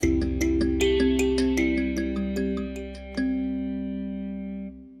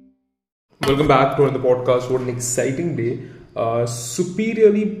Welcome back to another podcast. What an exciting day.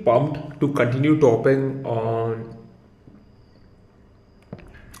 Superiorly pumped to continue talking on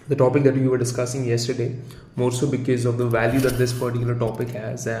the topic that we were discussing yesterday, more so because of the value that this particular topic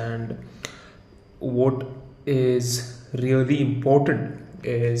has, and what is really important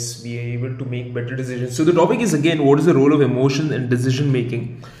is we are able to make better decisions. So the topic is again, what is the role of emotion in decision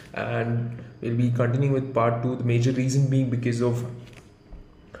making? And we'll be continuing with part two. The major reason being because of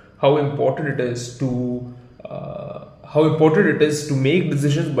how important it is to make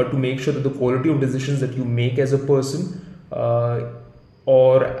decisions, but to make sure that the quality of decisions that you make as a person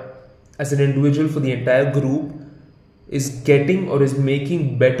or as an individual for the entire group is getting or is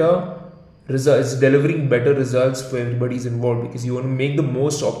making better results, delivering better results for everybody's involved, because you want to make the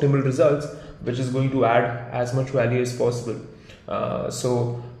most optimal results, which is going to add as much value as possible.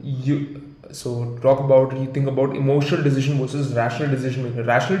 So you think about emotional decision versus rational decision making.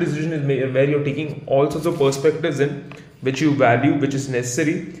 Rational decision is where you're taking all sorts of perspectives in which you value, which is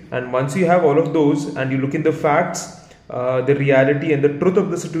necessary, and once you have all of those and you look in the facts, the reality and the truth of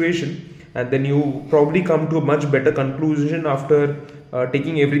the situation, and then you probably come to a much better conclusion after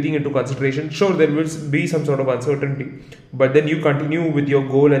taking everything into consideration. Sure, there will be some sort of uncertainty, but then you continue with your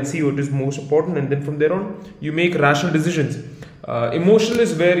goal and see what is most important, and then from there on you make rational decisions. Emotional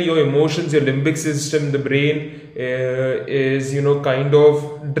is where your emotions, your limbic system, the brain is kind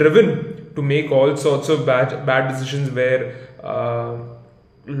of driven to make all sorts of bad decisions where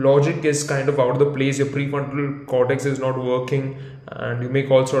logic is kind of out of the place, your prefrontal cortex is not working, and you make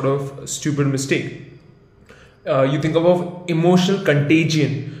all sort of stupid mistake. You think about emotional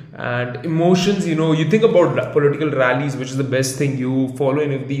contagion and emotions. You think about political rallies, which is the best thing. You follow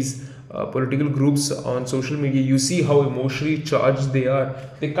any of these political groups on social media, you see how emotionally charged they are.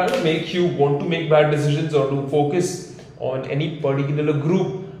 They kind of make you want to make bad decisions or to focus on any particular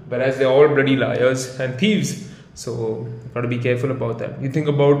group, whereas they're all bloody liars and thieves. So you've got to be careful about that. You think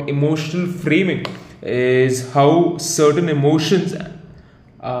about emotional framing is how certain emotions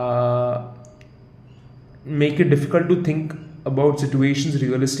make it difficult to think about situations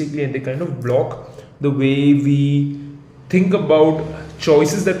realistically, and they kind of block the way we think about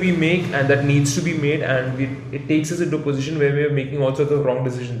choices that we make and that needs to be made, and it takes us into a position where we are making all sorts of wrong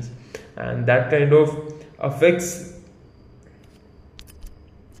decisions, and that kind of affects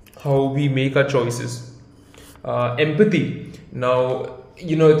how we make our choices. Empathy. Now,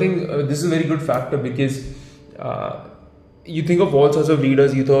 I think this is a very good factor because you think of all sorts of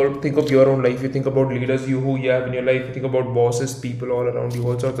leaders. You think of your own life. You think about leaders who you have in your life. You think about bosses, people all around you,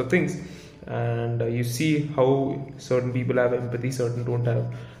 all sorts of things. And you see how certain people have empathy, certain don't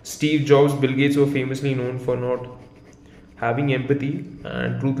have. Steve Jobs, Bill Gates were famously known for not having empathy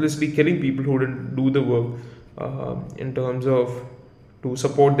and ruthlessly killing people who didn't do the work in terms of to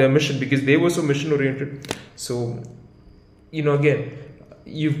support their mission, because they were so mission oriented. So again,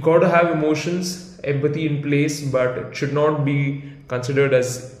 you've got to have emotions, empathy in place, but it should not be considered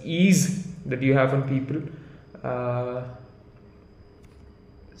as ease that you have on people,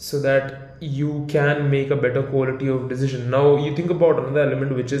 so that you can make a better quality of decision. Now you think about another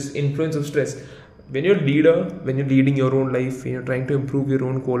element, which is influence of stress. When you're a leader, when you're leading your own life, when you're trying to improve your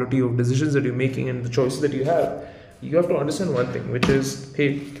own quality of decisions that you're making and the choices that you have to understand one thing, which is,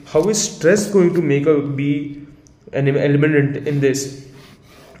 hey, how is stress going to be an element in this?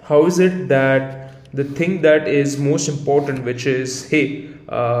 How is it that the thing that is most important, which is, hey,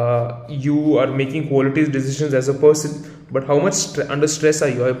 you are making quality decisions as a person, but how much under stress are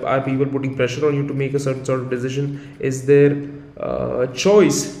you? Are people putting pressure on you to make a certain sort of decision? Is there a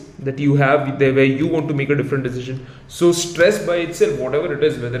choice that you have there where you want to make a different decision? So stress by itself, whatever it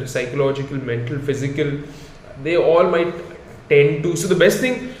is, whether it's psychological, mental, physical, they all might tend to. So the best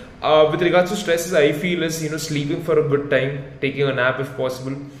thing with regards to stress is, I feel, is sleeping for a good time, taking a nap if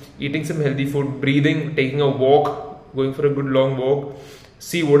possible, eating some healthy food, breathing, taking a walk, going for a good long walk.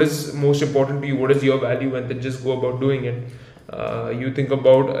 See what is most important to you, what is your value, and then just go about doing it. You think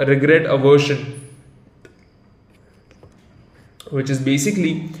about regret aversion, which is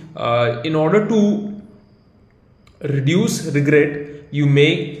basically in order to reduce regret, you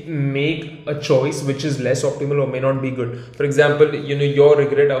may make a choice which is less optimal or may not be good. For example, your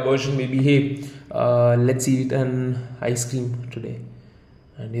regret aversion may be, hey, let's eat an ice cream today,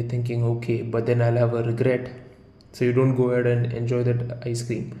 and you're thinking, okay, but then I'll have a regret, so you don't go ahead and enjoy that ice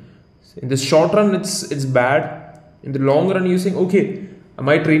cream. So in the short run, it's bad. In the long run, you're saying, okay, am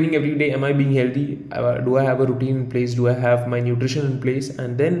I training every day? Am I being healthy? Do I have a routine in place? Do I have my nutrition in place?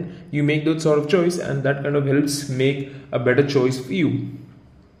 And then you make that sort of choice, and that kind of helps make a better choice for you.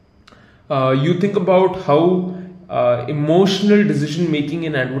 You think about how emotional decision making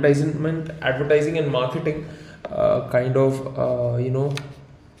in advertising and marketing kind of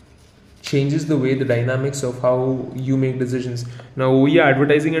changes the way the dynamics of how you make decisions. Now, yeah,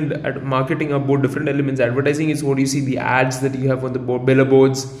 advertising and marketing are both different elements. Advertising is what you see, the ads that you have on the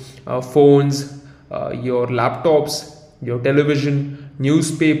billboards, phones, your laptops, your television,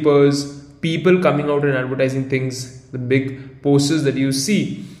 newspapers, people coming out and advertising things, the big posters that you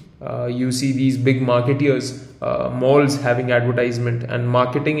see. You see these big marketeers, malls having advertisement, and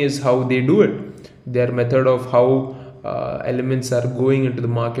marketing is how they do it. Their method of how elements are going into the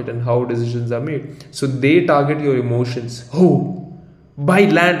market and how decisions are made. So they target your emotions. Oh, buy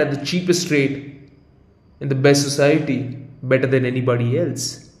land at the cheapest rate in the best society, better than anybody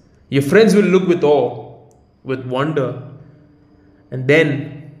else. Your friends will look with awe, with wonder, and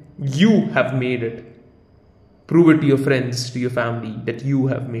then you have made it. Prove it to your friends, to your family, that you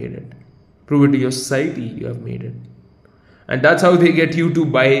have made it. Prove it to your society, you have made it. And that's how they get you to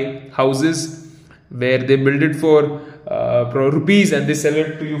buy houses where they build it for rupees and they sell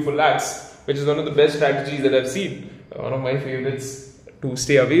it to you for lakhs, which is one of the best strategies that I've seen. One of my favorites to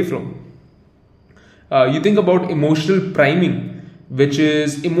stay away from. You think about emotional priming, which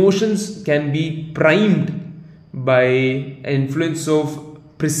is emotions can be primed by influence of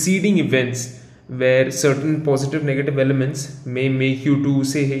preceding events, where certain positive negative elements may make you to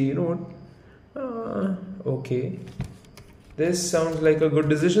say, hey, you know what, okay, this sounds like a good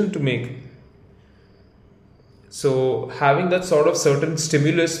decision to make. So having that sort of certain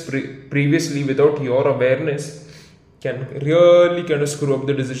stimulus previously without your awareness can really kind of screw up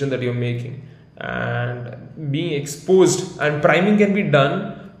the decision that you're making. And being exposed, and priming can be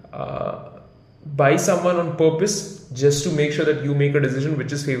done by someone on purpose, just to make sure that you make a decision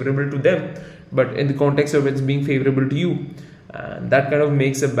which is favorable to them, but in the context of it's being favorable to you. And that kind of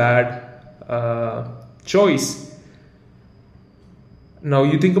makes a bad choice. Now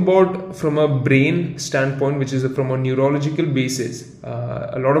you think about from a brain standpoint, which is from a neurological basis.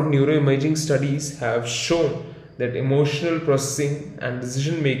 A lot of neuroimaging studies have shown that emotional processing and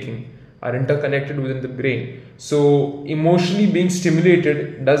decision making are interconnected within the brain. So emotionally being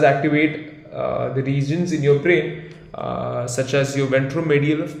stimulated does activate the regions in your brain, such as your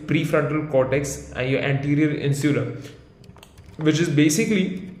ventromedial, prefrontal cortex, and your anterior insula, which is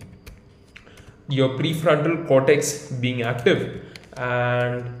basically your prefrontal cortex being active,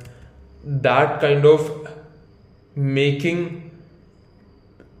 and that kind of making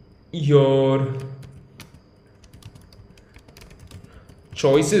your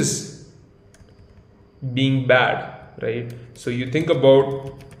choices being bad, right? So you think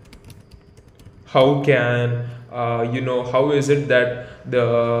about how can how is it that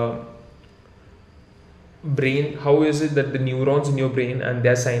the brain, how is it that the neurons in your brain and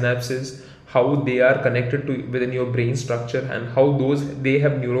their synapses, how they are connected to within your brain structure, and how they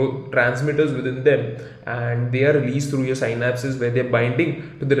have neurotransmitters within them, and they are released through your synapses where they're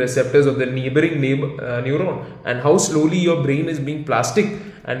binding to the receptors of the neighboring neuron, and how slowly your brain is being plastic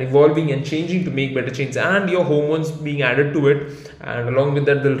and evolving and changing to make better changes, and your hormones being added to it, and along with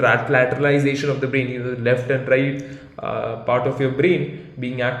that the lateralization of the brain, the left and right part of your brain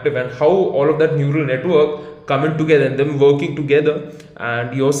being active, and how all of that neural network coming together and them working together,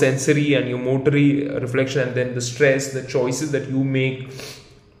 and your sensory and your motory reflection, and then the stress, the choices that you make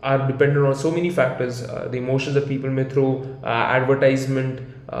are dependent on so many factors, the emotions that people may throw, advertisement,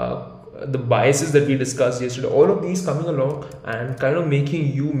 the biases that we discussed yesterday, all of these coming along and kind of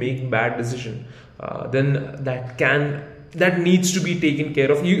making you make bad decision. Then that needs to be taken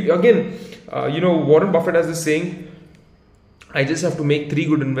care of. You again, Warren Buffett has this saying, I just have to make 3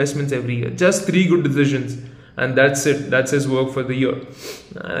 good investments every year, just 3 good decisions, and that's it. That's his work for the year.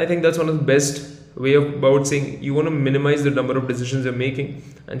 And I think that's one of the best way about saying you want to minimize the number of decisions you're making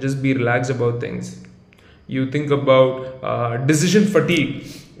and just be relaxed about things. You think about decision fatigue,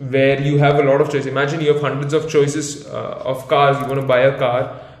 where you have a lot of choices. Imagine you have hundreds of choices of cars. You want to buy a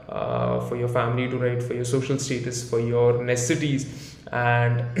car for your family to ride, for your social status, for your necessities,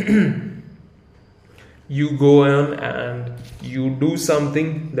 and you go on and you do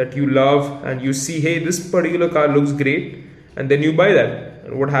something that you love, and you see, hey, this particular car looks great, and then you buy that.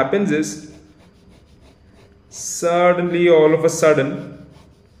 And what happens is, suddenly, all of a sudden,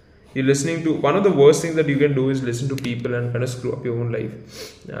 you're listening to, one of the worst things that you can do is listen to people and kind of screw up your own life.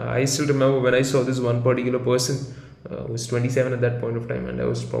 I still remember when I saw this one particular person who was 27 at that point of time, and I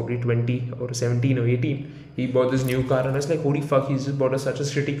was probably 20 or 17 or 18. He bought this new car, and I was like, holy fuck, he's just bought such a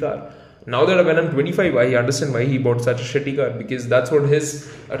shitty car. Now that when I'm 25, I understand why he bought such a shitty car, because that's what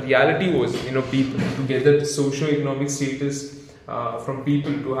his reality was. People to get that socio-economic status from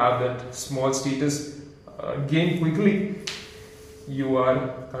people, to have that small status gain quickly, you are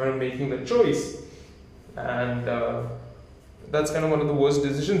kind of making the choice, and that's kind of one of the worst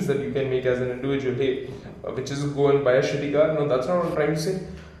decisions that you can make as an individual. Hey, which is go and buy a shitty car. No, that's not what I'm trying to say.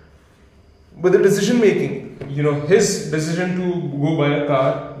 But the decision making, his decision to go buy a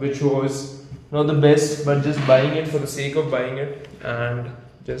car which was not the best, but just buying it for the sake of buying it, and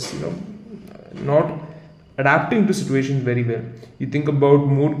just not adapting to situations very well. You think about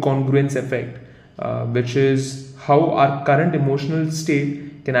mood congruence effect, which is how our current emotional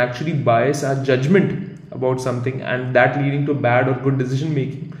state can actually bias our judgment about something, and that leading to bad or good decision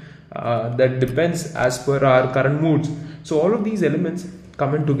making. That depends as per our current moods. So all of these elements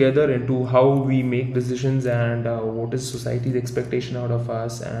come in together into how we make decisions, and what is society's expectation out of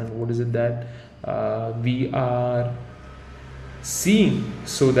us, and what is it that we are seeing,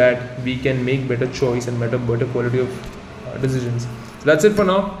 so that we can make better choice and better quality of decisions. So that's it for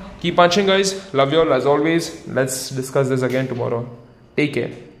now. Keep punching, guys. Love you all as always. Let's discuss this again tomorrow. Take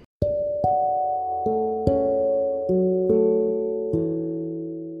care.